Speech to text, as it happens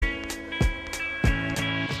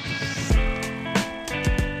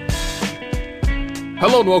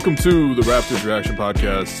Hello and welcome to the Raptors Reaction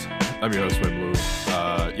Podcast. I'm your host, Wayne Blue.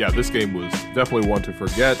 This game was definitely one to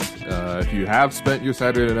forget. If you have spent your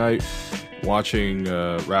Saturday night watching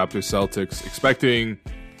Raptors Celtics, expecting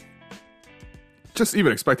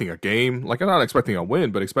a game, like I'm not expecting a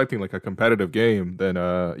win, but expecting like a competitive game, then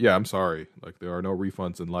I'm sorry. Like there are no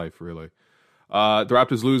refunds in life, really. The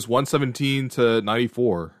Raptors lose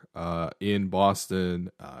 117-94 in Boston.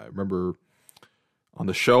 I remember on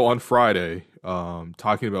the show on Friday,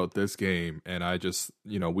 talking about this game, and I just,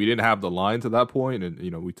 we didn't have the lines at that point, and,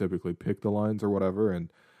 we typically pick the lines or whatever, and,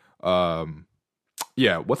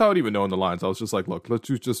 without even knowing the lines, I was just like, look, let's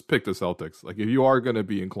just pick the Celtics. Like, if you are going to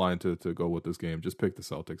be inclined to go with this game, just pick the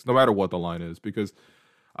Celtics, no matter what the line is, because,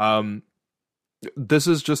 this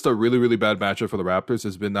is just a really, really bad matchup for the Raptors.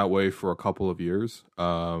 It's been that way for a couple of years.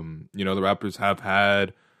 The Raptors have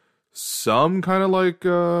had some kind of like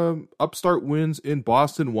upstart wins in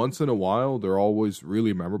Boston once in a while. They're always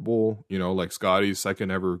really memorable. Like Scotty's second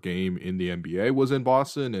ever game in the NBA was in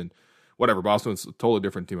Boston, and whatever, Boston was a totally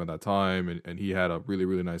different team at that time, and he had a really,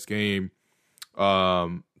 really nice game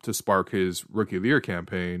to spark his Rookie of the Year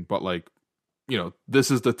campaign. But this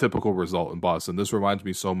is the typical result in Boston. This reminds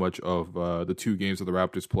me so much of the two games that the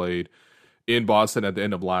Raptors played in Boston at the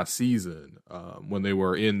end of last season, when they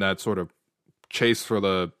were in that sort of chase for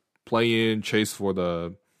the play-in, chase for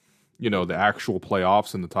the actual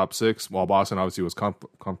playoffs in the top six, while Boston obviously was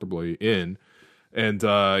comfortably in. And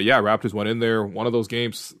Raptors went in there. One of those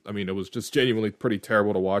games, I mean, it was just genuinely pretty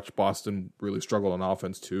terrible to watch. Boston really struggled on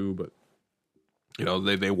offense too, but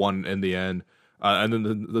they won in the end. And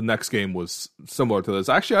then the next game was similar to this.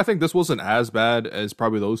 Actually, I think this wasn't as bad as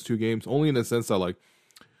probably those two games, only in the sense that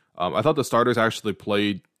I thought the starters actually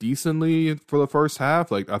played decently for the first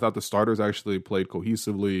half. Like, I thought the starters actually played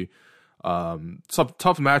cohesively. Some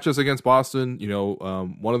tough matches against Boston.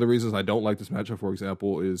 One of the reasons I don't like this matchup, for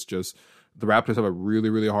example, is just the Raptors have a really,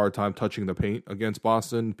 really hard time touching the paint against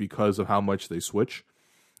Boston because of how much they switch.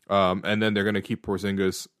 And then they're going to keep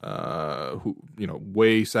Porzingis, who,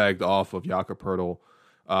 way sagged off of Jakob Poeltl,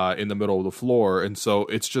 in the middle of the floor. And so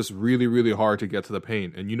it's just really, really hard to get to the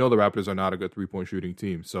paint. And the Raptors are not a good three-point shooting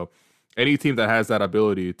team. So any team that has that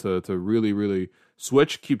ability to really, really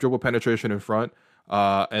switch, keep dribble penetration in front,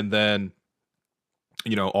 and then,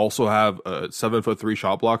 also have a 7'3"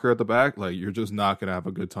 shot blocker at the back, like, you're just not going to have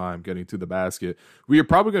a good time getting to the basket. What you're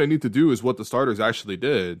probably going to need to do is what the starters actually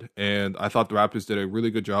did. And I thought the Raptors did a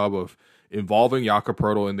really good job of involving Jakob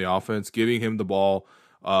Poeltl in the offense, giving him the ball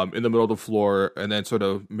in the middle of the floor, and then sort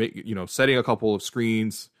of setting a couple of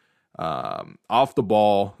screens off the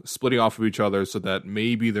ball, splitting off of each other so that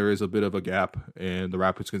maybe there is a bit of a gap and the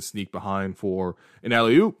Raptors can sneak behind for an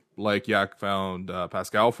alley-oop, like Yak found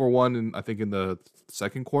Pascal for one, I think in the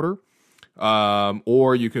second quarter.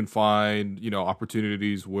 Or you can find,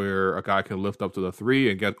 opportunities where a guy can lift up to the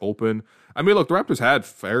three and get open. I mean, look, the Raptors had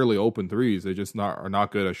fairly open threes. They just are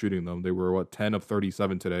not good at shooting them. They were 10 of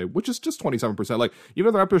 37 today, which is just 27%. Like, even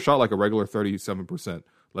if the Raptors shot like a regular 37%,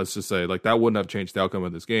 let's just say, like, that wouldn't have changed the outcome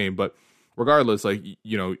of this game. But regardless, like,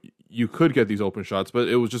 you could get these open shots, but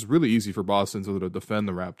it was just really easy for Boston to defend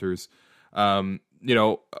the Raptors.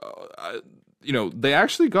 They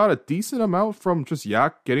actually got a decent amount from just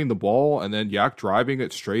Yak getting the ball and then Yak driving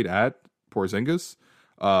it straight at Porzingis.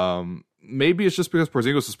 Maybe it's just because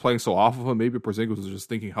Porzingis is playing so off of him. Maybe Porzingis was just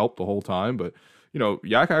thinking help the whole time. But,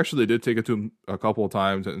 Yak actually did take it to him a couple of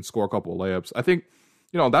times and score a couple of layups. I think,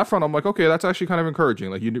 on that front, I'm like, okay, that's actually kind of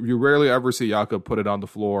encouraging. Like, you rarely ever see Jakob put it on the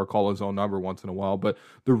floor, call his own number once in a while. But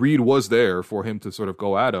the read was there for him to sort of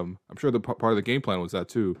go at him. I'm sure the part of the game plan was that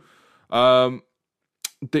too.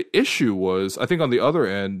 The issue was, I think on the other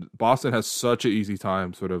end, Boston has such an easy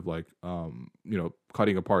time sort of like,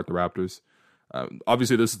 cutting apart the Raptors.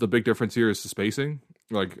 Obviously, this is the big difference here is the spacing.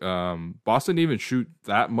 Like, Boston didn't even shoot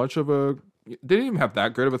that much they didn't even have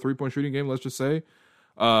that great of a three-point shooting game, let's just say.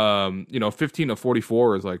 15 of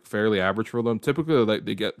 44 is like fairly average for them. Typically, like,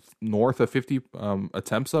 they get north of 50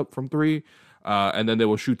 attempts up from three, and then they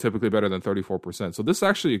will shoot typically better than 34%. So this is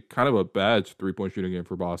actually kind of a bad three-point shooting game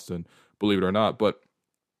for Boston, believe it or not. But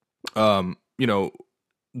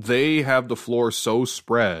they have the floor so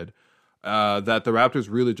spread that the Raptors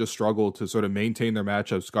really just struggled to sort of maintain their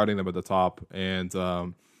matchups, guarding them at the top. And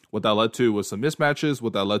what that led to was some mismatches.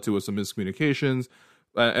 What that led to was some miscommunications.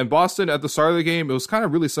 And Boston, at the start of the game, it was kind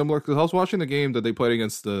of really similar because I was watching the game that they played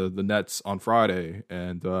against the Nets on Friday.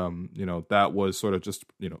 And, that was sort of just,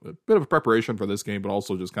 a bit of a preparation for this game, but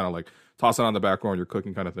also just kind of like toss it on the background, you're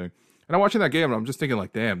cooking kind of thing. And I'm watching that game and I'm just thinking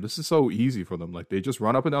like, damn, this is so easy for them. Like, they just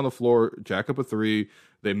run up and down the floor, jack up a three.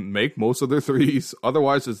 They make most of their threes.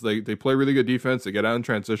 Otherwise, it's they play really good defense. They get out in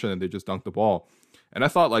transition and they just dunk the ball. And I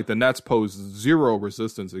thought like the Nets posed zero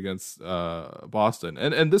resistance against Boston.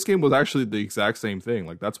 And this game was actually the exact same thing.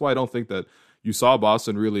 Like that's why I don't think that you saw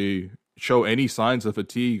Boston really show any signs of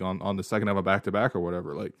fatigue on the second half of back-to-back or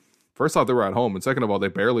whatever. Like first off, they were at home, and second of all, they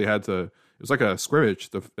barely had to. It was like a scrimmage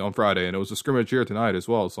on Friday, and it was a scrimmage here tonight as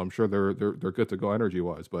well. So I'm sure they're good to go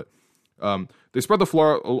energy-wise. But they spread the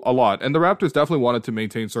floor a lot, and the Raptors definitely wanted to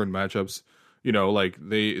maintain certain matchups. You know, like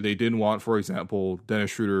they didn't want, for example,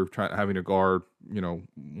 Dennis Schroeder having to guard, you know,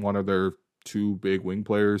 one of their two big wing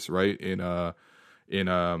players, right? In you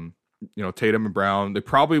know, Tatum and Brown. They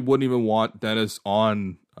probably wouldn't even want Dennis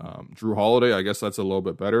on Drew Holiday. I guess that's a little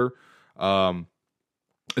bit better.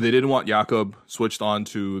 They didn't want Jakob switched on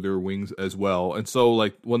to their wings as well. And so,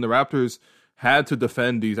 like, when the Raptors had to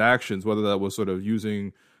defend these actions, whether that was sort of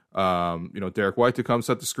using, you know, Derek White to come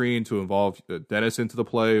set the screen to involve Dennis into the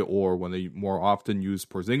play, or when they more often use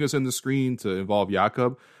Porzingis in the screen to involve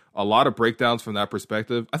Jakob, a lot of breakdowns from that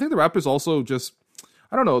perspective. I think the Raptors also just,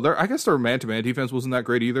 I don't know, I guess their man-to-man defense wasn't that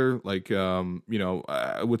great either. Like, you know,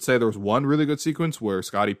 I would say there was one really good sequence where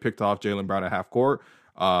Scottie picked off Jaylen Brown at half court,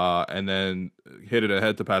 and then hit it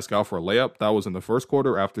ahead to Pascal for a layup. That was in the first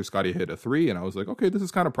quarter after Scottie hit a three, and I was like, okay, this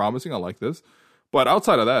is kind of promising. I like this. But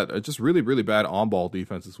outside of that, just really, really bad on-ball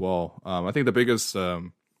defense as well. I think the biggest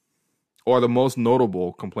or the most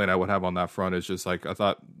notable complaint I would have on that front is just like, I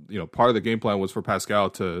thought, you know, part of the game plan was for Pascal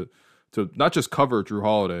to not just cover Drew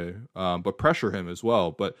Holiday, but pressure him as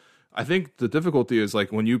well. But I think the difficulty is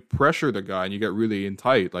like when you pressure the guy and you get really in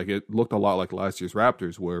tight, like it looked a lot like last year's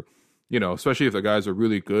Raptors where, you know, especially if the guy's a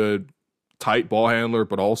really good, tight ball handler,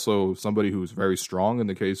 but also somebody who's very strong in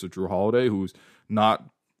the case of Drew Holiday, who's not,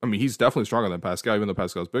 I mean, he's definitely stronger than Pascal, even though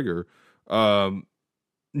Pascal's bigger.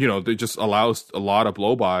 You know, they just allows a lot of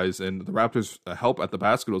blow-bys, and the Raptors' help at the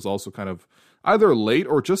basket was also kind of either late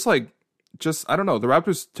or just I don't know. The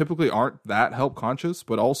Raptors typically aren't that help conscious,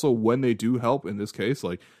 but also when they do help in this case,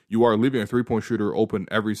 like you are leaving a 3-point shooter open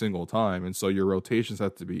every single time. And so your rotations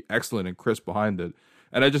have to be excellent and crisp behind it.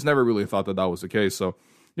 And I just never really thought that was the case. So,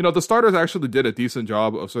 you know, the starters actually did a decent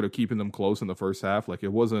job of sort of keeping them close in the first half. Like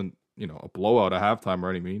it wasn't, you know, a blowout at halftime or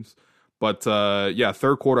any means. But yeah,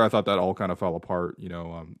 third quarter, I thought that all kind of fell apart. You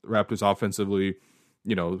know, Raptors offensively,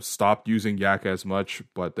 you know, stopped using Yak as much,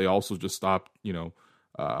 but they also just stopped, you know,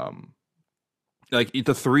 like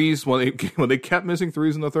the threes when they kept missing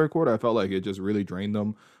threes in the third quarter. I felt like it just really drained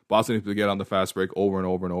them. Boston needed to get on the fast break over and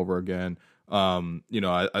over and over again. You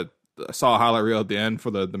know, I saw a highlight reel at the end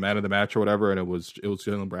for the man of the match or whatever, and it was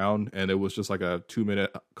Jaylen Brown, and it was just like a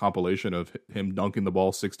 2-minute compilation of him dunking the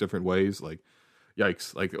ball 6 different ways. Like,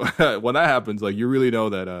 yikes! Like when that happens, like you really know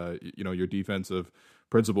that you know your defensive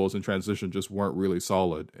principles in transition just weren't really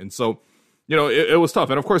solid, and so. You know, it was tough.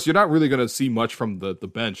 And, of course, you're not really going to see much from the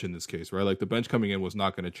bench in this case, right? Like, the bench coming in was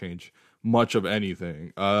not going to change much of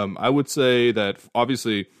anything. I would say that,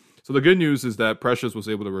 obviously, so the good news is that Precious was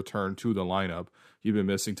able to return to the lineup. He'd been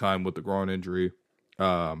missing time with the groin injury,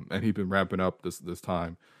 and he'd been ramping up this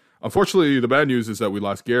time. Unfortunately, the bad news is that we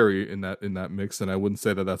lost Gary in that mix, and I wouldn't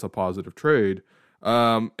say that that's a positive trade.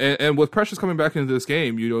 And with Precious coming back into this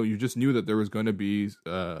game, you know, you just knew that there was going to be,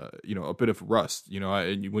 you know, a bit of rust, you know,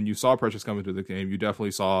 and when you saw Precious come into the game, you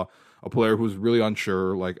definitely saw a player who was really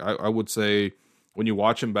unsure. Like I would say when you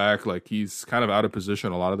watch him back, like he's kind of out of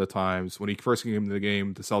position a lot of the times. When he first came into the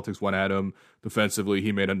game, the Celtics went at him defensively.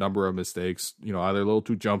 He made a number of mistakes, you know, either a little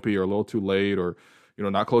too jumpy or a little too late or, you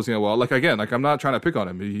know, not closing it well. Like, again, like I'm not trying to pick on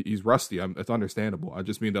him. He's rusty. It's understandable. I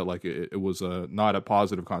just mean that like it was not a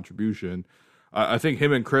positive contribution. I think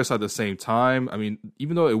him and Chris at the same time, I mean,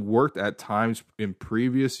 even though it worked at times in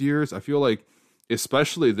previous years, I feel like,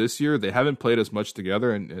 especially this year, they haven't played as much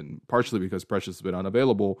together, and partially because Precious has been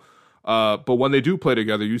unavailable. But when they do play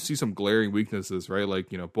together, you see some glaring weaknesses, right? Like,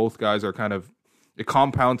 you know, both guys are kind of, it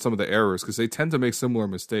compounds some of the errors because they tend to make similar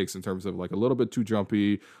mistakes in terms of like a little bit too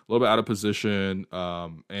jumpy, a little bit out of position,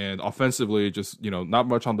 and offensively, just, you know, not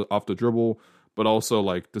much off the dribble, but also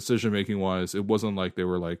like decision-making wise, it wasn't like they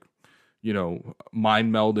were like, you know,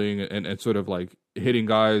 mind melding and sort of like hitting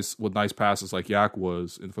guys with nice passes like Yak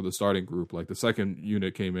was for the starting group. Like the second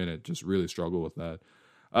unit came in and just really struggled with that.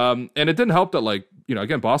 And it didn't help that, like, you know,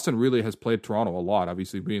 again, Boston really has played Toronto a lot,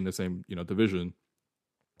 obviously being the same, you know, division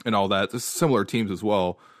and all that. It's similar teams as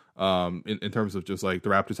well, in terms of just like the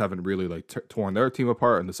Raptors haven't really like torn their team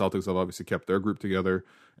apart, and the Celtics have obviously kept their group together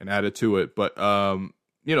and added to it. But,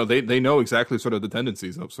 you know, they know exactly sort of the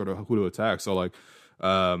tendencies of sort of who to attack. So like,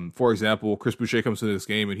 for example, Chris Boucher comes into this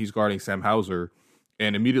game and he's guarding Sam Hauser,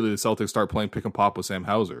 and immediately the Celtics start playing pick and pop with Sam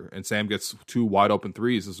Hauser, and Sam gets 2 wide open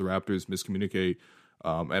threes as the Raptors miscommunicate.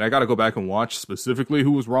 And I got to go back and watch specifically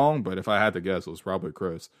who was wrong, but if I had to guess, it was probably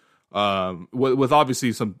Chris. with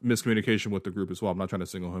obviously some miscommunication with the group as well. I'm not trying to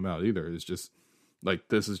single him out either. It's just like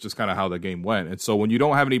this is just kind of how the game went. And so when you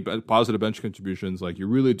don't have any positive bench contributions, like you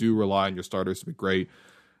really do rely on your starters to be great.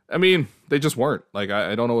 I mean, they just weren't. Like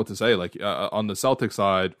I don't know what to say. Like on the Celtics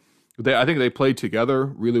side, I think they played together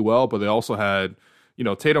really well, but they also had,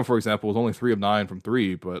 Tatum, for example, was only 3 of 9 from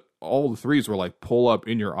 3, but all the threes were like pull up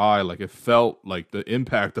in your eye. Like it felt like the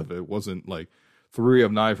impact of it wasn't like 3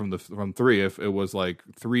 of 9 from 3. If it was like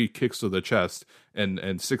 3 kicks to the chest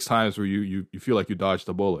and 6 times where you feel like you dodged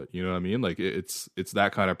a bullet. You know what I mean? Like it's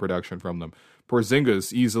that kind of production from them.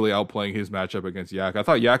 Porzingis easily outplaying his matchup against Yak. I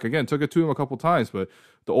thought Yak again took it to him a couple times, but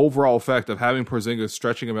the overall effect of having Porzingis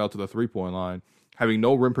stretching him out to the 3-point line, having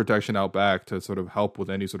no rim protection out back to sort of help with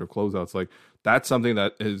any sort of closeouts, like that's something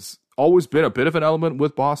that has always been a bit of an element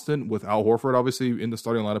with Boston, with Al Horford obviously in the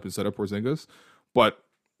starting lineup instead of Porzingis. But,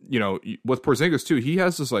 with Porzingis too, he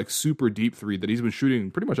has this like super deep 3 that he's been shooting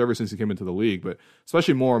pretty much ever since he came into the league, but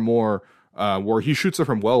especially more and more where he shoots it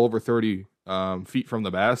from well over 30 feet from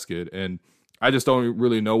the basket. And I just don't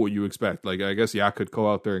really know what you expect. Like, I guess Yak could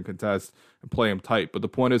go out there and contest and play him tight, but the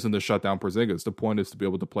point isn't to shut down Porzingis. The point is to be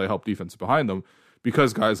able to play help defense behind them,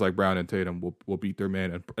 because guys like Brown and Tatum will beat their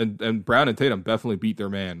man, and Brown and Tatum definitely beat their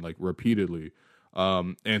man like repeatedly.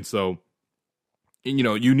 And so,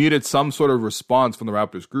 you needed some sort of response from the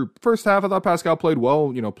Raptors group. First half, I thought Pascal played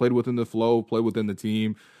well. Played within the flow, played within the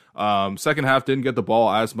team. Second half didn't get the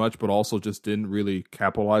ball as much, but also just didn't really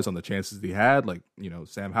capitalize on the chances he had. Like,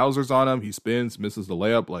 Sam Hauser's on him. He spins, misses the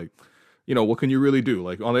layup. Like, what can you really do?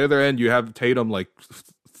 Like, on the other end, you have Tatum, like,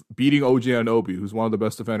 beating OG Anunoby, who's one of the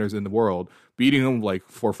best defenders in the world, beating him, like,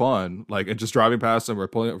 for fun, like, and just driving past him or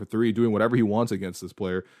pulling up for 3, doing whatever he wants against this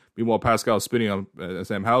player. Meanwhile, Pascal's spinning on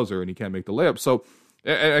Sam Hauser, and he can't make the layup. So,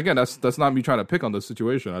 again, that's not me trying to pick on the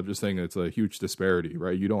situation. I'm just saying it's a huge disparity,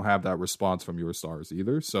 right? You don't have that response from your stars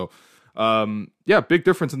either. So, big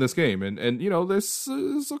difference in this game. And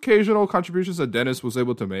there's occasional contributions that Dennis was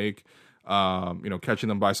able to make, catching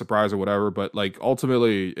them by surprise or whatever. But, like,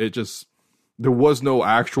 ultimately, there was no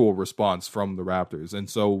actual response from the Raptors. And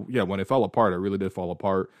so, when it fell apart, it really did fall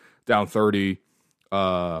apart. Down 30,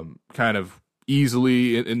 kind of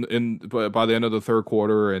easily by the end of the third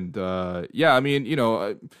quarter. And a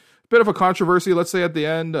bit of a controversy, let's say at the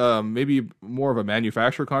end, maybe more of a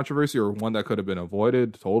manufactured controversy, or one that could have been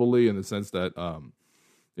avoided totally, in the sense that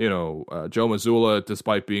Joe Mazzulla,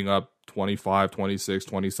 despite being up 25, 26,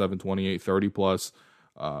 27, 28, 30 plus,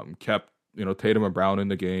 kept Tatum and Brown in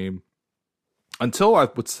the game until, I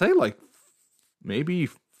would say, like maybe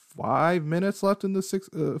 5 minutes left in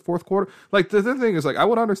the fourth quarter. Like, the thing is, like, I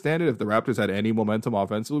would understand it if the Raptors had any momentum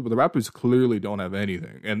offensively, but the Raptors clearly don't have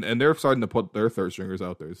anything, and they're starting to put their third stringers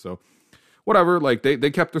out there. So whatever, like, they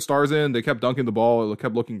kept their stars in, they kept dunking the ball, it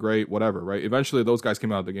kept looking great, whatever, right? Eventually those guys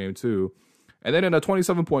came out of the game too. And then in a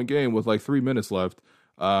 27-point game with like 3 minutes left,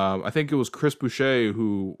 I think it was Chris Boucher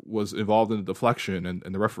who was involved in the deflection, and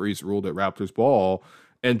the referees ruled it Raptors ball.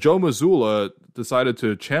 And Joe Mazzulla decided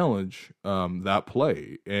to challenge that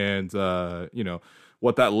play. And,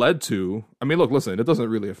 what that led to, I mean, look, listen, it doesn't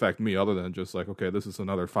really affect me other than just like, okay, this is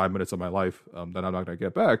another 5 minutes of my life that I'm not going to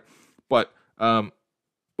get back. But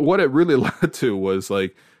what it really led to was,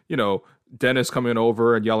 like, Dennis coming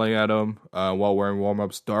over and yelling at him while wearing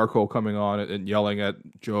warm-ups, Darko coming on and yelling at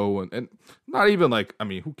Joe, and not even like, I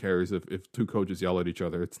mean, who cares if 2 coaches yell at each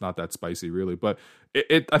other? It's not that spicy, really. But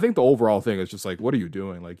I think the overall thing is just like, what are you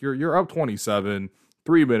doing? Like, you're up 27,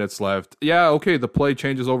 3 minutes left. Yeah, okay, the play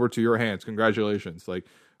changes over to your hands. Congratulations. Like,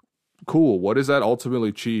 cool. What does that ultimately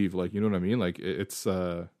achieve? Like, you know what I mean? Like, it's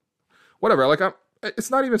whatever. Like,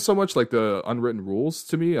 it's not even so much like the unwritten rules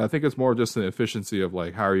to me. I think it's more just an efficiency of,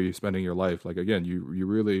 like, how are you spending your life? Like, again, you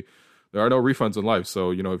really, there are no refunds in life.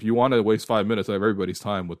 So, if you want to waste 5 minutes of everybody's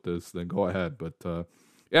time with this, then go ahead. But,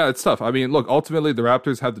 it's tough. I mean, look, ultimately the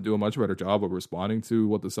Raptors have to do a much better job of responding to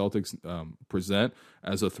what the Celtics present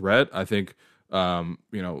as a threat. I think,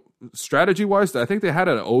 strategy-wise, I think they had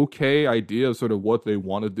an okay idea of sort of what they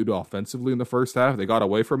want to do offensively in the first half. They got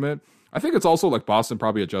away from it. I think it's also like Boston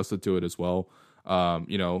probably adjusted to it as well. In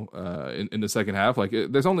the second half, like,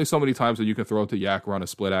 there's only so many times that you can throw it to Yak, run a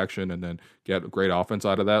split action, and then get great offense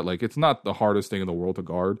out of that. Like, it's not the hardest thing in the world to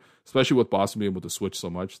guard, especially with Boston being able to switch so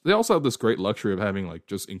much. They also have this great luxury of having, like,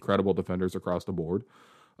 just incredible defenders across the board,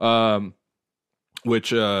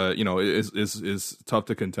 which is tough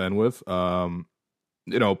to contend with.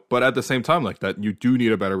 But at the same time, like, that, you do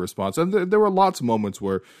need a better response. And there were lots of moments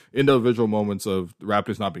where, individual moments of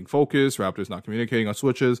Raptors not being focused, Raptors not communicating on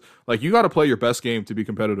switches. Like, you got to play your best game to be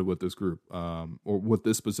competitive with this group, or with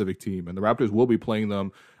this specific team. And the Raptors will be playing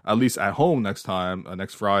them at least at home next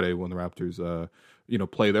Friday, when the Raptors,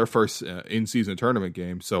 play their first in-season tournament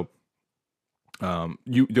game. So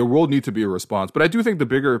there will need to be a response. But I do think the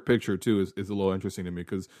bigger picture too is a little interesting to me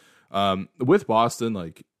because with Boston,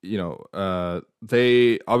 like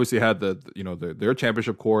they obviously had their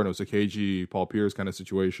championship core, and it was a KG, Paul Pierce kind of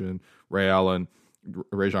situation, Ray Allen,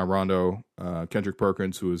 Rajon Rondo, Kendrick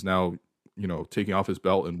Perkins, who is now taking off his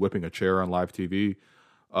belt and whipping a chair on live TV.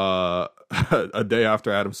 A day after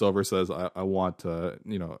Adam Silver says, I want a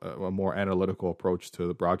more analytical approach to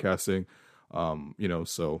the broadcasting.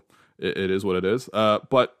 So it is what it is.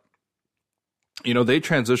 But they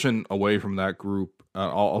transition away from that group.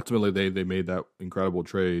 Ultimately, they made that incredible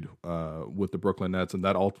trade with the Brooklyn Nets, and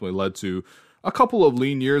that ultimately led to a couple of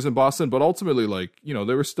lean years in Boston. But ultimately,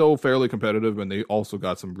 they were still fairly competitive, and they also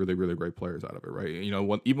got some really, really great players out of it, right?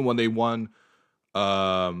 Even when they won,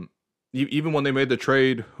 even when they made the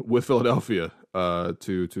trade with Philadelphia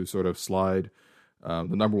to sort of slide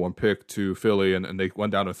the number one pick to Philly, and they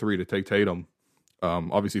went down to 3 to take Tatum.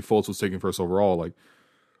 Obviously, Fultz was taken first overall.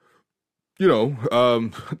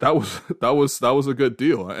 That was a good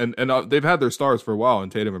deal. And they've had their stars for a while in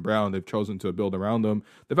Tatum and Brown. They've chosen to build around them.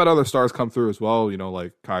 They've had other stars come through as well,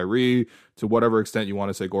 like Kyrie, to whatever extent you want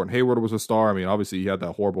to say Gordon Hayward was a star. I mean, obviously he had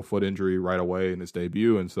that horrible foot injury right away in his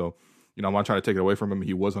debut. And so, I'm not trying to take it away from him.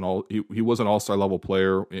 He was an all-star level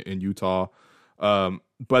player in Utah.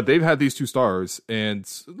 But they've had these two stars, and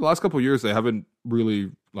the last couple of years, they haven't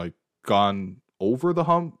really gone over the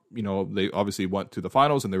hump. They obviously went to the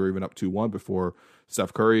finals, and they were even up 2-1 before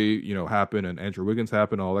Steph Curry, happened, and Andrew Wiggins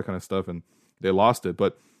happened, all that kind of stuff, and they lost it.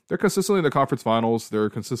 But they're consistently in the conference finals.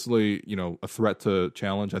 They're consistently, a threat to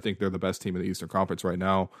challenge. I think they're the best team in the Eastern Conference right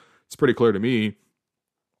now. It's pretty clear to me.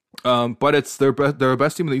 But it's they're the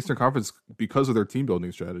best team in the Eastern Conference because of their team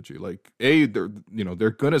building strategy. They're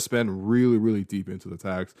going to spend really, really deep into the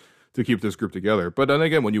tax to keep this group together. But then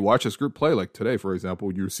again, when you watch this group play, like today, for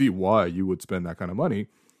example, you see why you would spend that kind of money.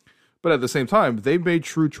 But at the same time, they've made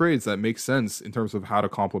true trades that make sense in terms of how to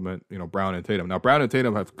complement, Brown and Tatum. Now, Brown and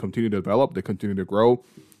Tatum have continued to develop. They continue to grow.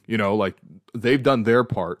 They've done their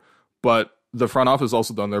part. But the front office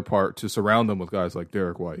also done their part to surround them with guys like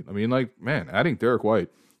Derek White. I mean, adding Derek White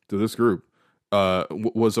to this group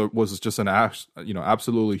was just an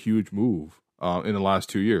absolutely huge move in the last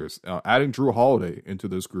 2 years. Adding Drew Holiday into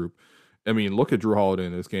this group, I mean, look at Drew Holiday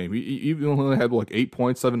in this game. He even only had 8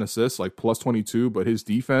 points, 7 assists, plus 22, but his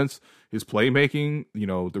defense, his playmaking,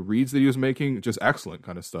 the reads that he was making, just excellent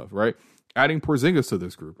kind of stuff, right? Adding Porzingis to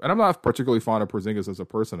this group, and I'm not particularly fond of Porzingis as a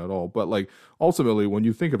person at all, but ultimately, when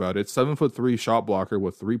you think about it, 7'3" shot blocker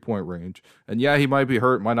with 3-point range, and yeah, he might be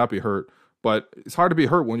hurt, might not be hurt. But it's hard to be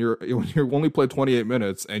hurt when you're only played 28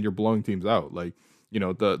 minutes and you're blowing teams out.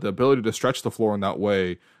 The ability to stretch the floor in that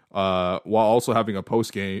way, while also having a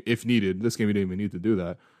post game if needed. This game you didn't even need to do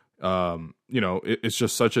that. It's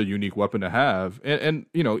just such a unique weapon to have. And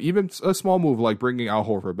even a small move like bringing Al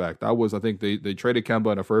Horford back. That was, I think they traded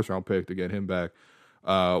Kemba in a first round pick to get him back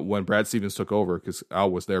when Brad Stevens took over, because Al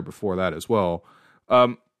was there before that as well.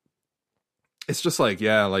 It's just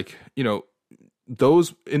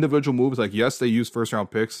those individual moves, yes, they use first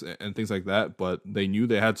round picks and things like that, but they knew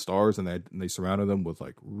they had stars, and they surrounded them with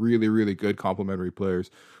really, really good complementary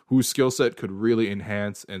players whose skill set could really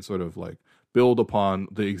enhance and sort of build upon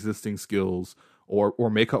the existing skills or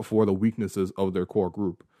make up for the weaknesses of their core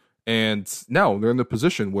group. And now they're in the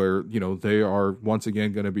position where, they are once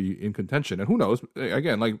again going to be in contention. And who knows,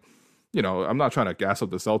 again, I'm not trying to gas up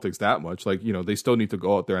the Celtics that much. They still need to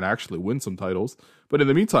go out there and actually win some titles. But in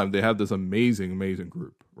the meantime, they have this amazing, amazing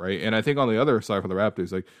group, right? And I think on the other side for the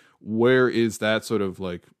Raptors, where is that sort of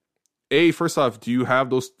first off, do you have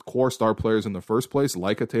those core star players in the first place,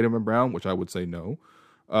 like a Tatum and Brown, which I would say no.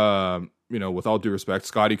 With all due respect,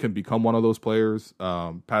 Scotty can become one of those players.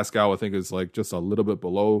 Pascal, I think, is just a little bit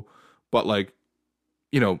below. But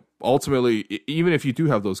ultimately, even if you do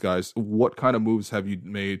have those guys, what kind of moves have you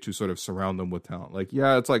made to sort of surround them with talent?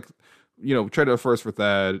 It's traded a first for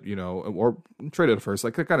Thad, or traded a first.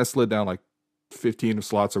 It kind of slid down 15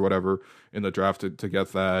 slots or whatever in the draft to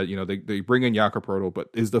get that. They bring in Jakob Poeltl, but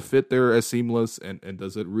is the fit there as seamless, and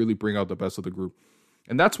does it really bring out the best of the group?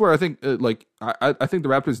 And that's where I think, I think the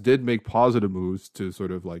Raptors did make positive moves to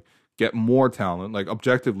sort of get more talent.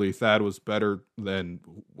 Objectively, Thad was better than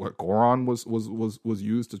what Goran was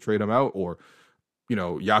used to trade him out, or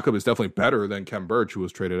Jakob is definitely better than Kem Birch, who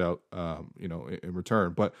was traded out, in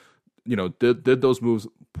return. But did those moves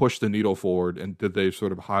push the needle forward, and did they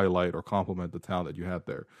sort of highlight or complement the talent that you had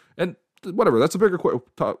there? And whatever, that's a bigger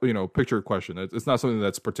picture question. It's not something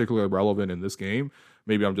that's particularly relevant in this game.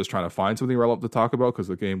 Maybe I'm just trying to find something relevant to talk about because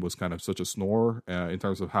the game was kind of such a snore in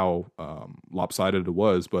terms of how lopsided it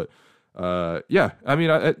was. But Yeah, I mean,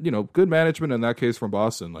 good management in that case from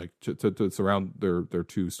Boston, like to surround their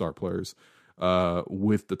two star players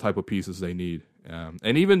with the type of pieces they need,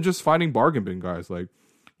 and even just finding bargain bin guys, like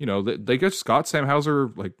they get Scott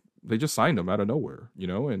Samhauser, like they just signed him out of nowhere,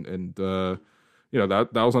 and that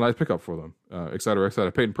was a nice pickup for them, et cetera, et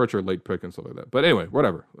cetera. Peyton Pritchard, late pick and stuff like that. But anyway,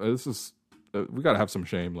 whatever. This is we got to have some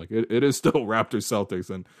shame. Like it is still Raptors Celtics,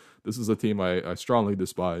 and this is a team I strongly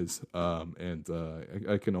despise, and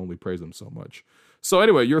I can only praise them so much. So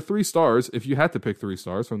anyway, your 3 stars, if you had to pick 3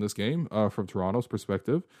 stars from this game, from Toronto's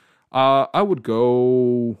perspective, I would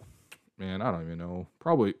go, man, I don't even know,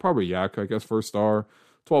 probably Yak, I guess, first star,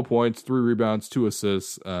 12 points, 3 rebounds, 2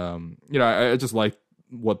 assists. I just like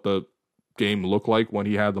what the game looked like when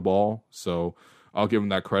he had the ball, so I'll give him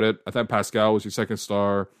that credit. I thought Pascal was your second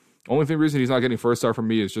star. Only reason he's not getting first star from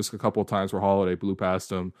me is just a couple of times where Holiday blew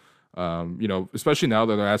past him. Especially now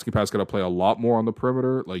that they're asking Pascal to play a lot more on the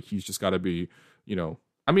perimeter, like he's just got to be, I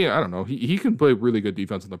don't know. He can play really good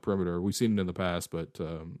defense on the perimeter. We've seen it in the past, but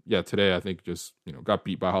today I think just got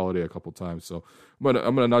beat by Holiday a couple of times. So I'm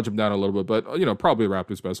gonna nudge him down a little bit, but probably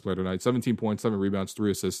Raptors' best player tonight. 17 points, 7 rebounds,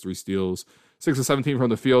 3 assists, 3 steals, 6 of 17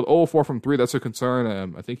 from the field. 0-4 from 3. That's a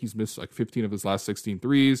concern. I think he's missed like 15 of his last 16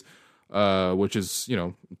 threes. Which is,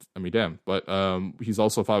 damn. But he's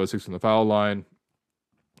also 5 of 6 from the foul line.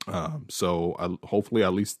 So hopefully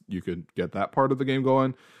at least you could get that part of the game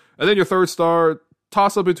going. And then your third star,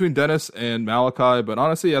 toss up between Dennis and Malachi. But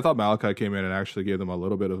honestly, I thought Malachi came in and actually gave them a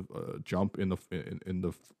little bit of a jump in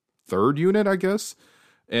the third unit, I guess.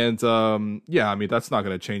 And that's not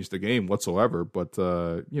going to change the game whatsoever. But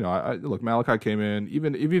look, Malachi came in.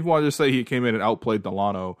 Even if you wanted to say he came in and outplayed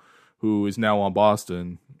Delano, who is now on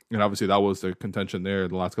Boston, and obviously that was the contention there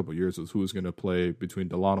the last couple of years, was who was going to play between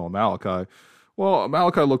Delano and Malachi. Well,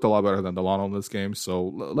 Malachi looked a lot better than Delano in this game, so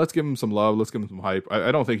let's give him some love. Let's give him some hype.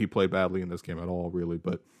 I don't think he played badly in this game at all, really,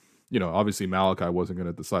 but obviously Malachi wasn't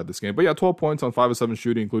going to decide this game. But yeah, 12 points on 5 of 7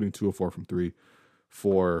 shooting, including 2 of 4 from 3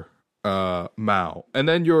 for Mal. And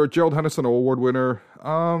then your Gerald Henderson Award winner,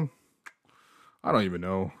 I don't even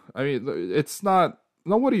know. I mean, it's not...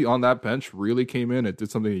 Nobody on that bench really came in and did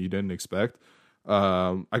something that you didn't expect.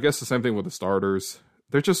 I guess the same thing with the starters.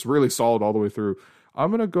 They're just really solid all the way through. I'm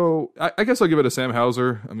going to go... I guess I'll give it to Sam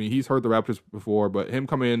Hauser. I mean, he's hurt the Raptors before, but him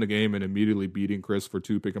coming in the game and immediately beating Chris for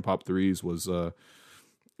 2 pick-and-pop threes was...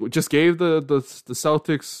 just gave the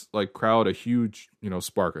Celtics crowd a huge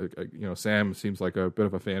spark. Sam seems like a bit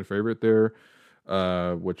of a fan favorite there.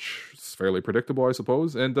 Which is fairly predictable, I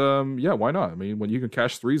suppose. And why not? I mean, when you can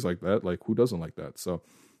cash threes like that, who doesn't like that? So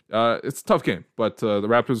it's a tough game. But the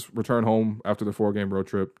Raptors return home after the 4-game road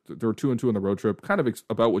trip. They're 2-2 on the road trip, kind of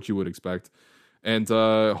about what you would expect. And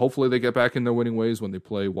hopefully they get back in their winning ways when they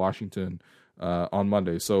play Washington on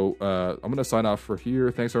Monday. So I'm going to sign off for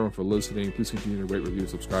here. Thanks everyone for listening. Please continue to rate, review,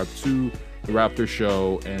 subscribe to the Raptors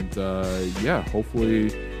show. And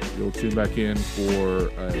hopefully you'll tune back in for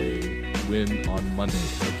a win on Monday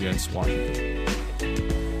against Washington.